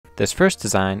This first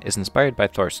design is inspired by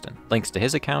Thorsten, links to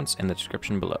his accounts in the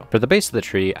description below. For the base of the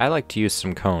tree, I like to use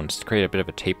some cones to create a bit of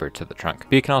a taper to the trunk,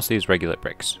 but you can also use regular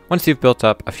bricks. Once you've built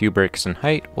up a few bricks in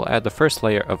height, we'll add the first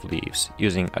layer of leaves,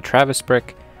 using a Travis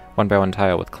brick, 1x1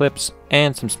 tile with clips,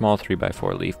 and some small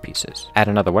 3x4 leaf pieces. Add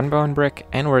another 1x1 brick,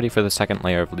 and we're ready for the second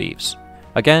layer of leaves.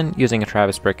 Again, using a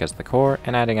Travis brick as the core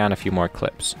and adding on a few more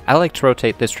clips. I like to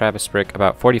rotate this Travis brick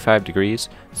about 45 degrees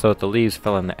so that the leaves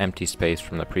fill in the empty space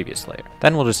from the previous layer.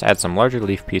 Then we'll just add some larger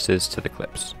leaf pieces to the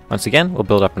clips. Once again, we'll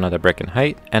build up another brick in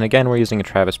height, and again we're using a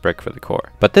Travis brick for the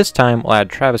core. But this time we'll add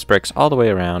Travis bricks all the way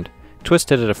around,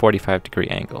 twisted at a 45-degree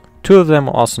angle. Two of them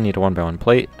will also need a 1x1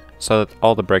 plate, so that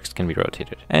all the bricks can be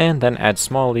rotated. And then add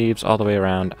small leaves all the way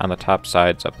around on the top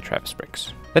sides of the Travis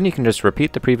bricks. Then you can just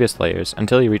repeat the previous layers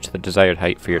until you reach the desired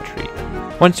height for your tree.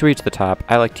 Once you reach the top,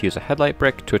 I like to use a headlight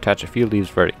brick to attach a few leaves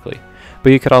vertically,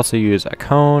 but you could also use a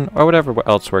cone or whatever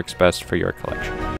else works best for your collection.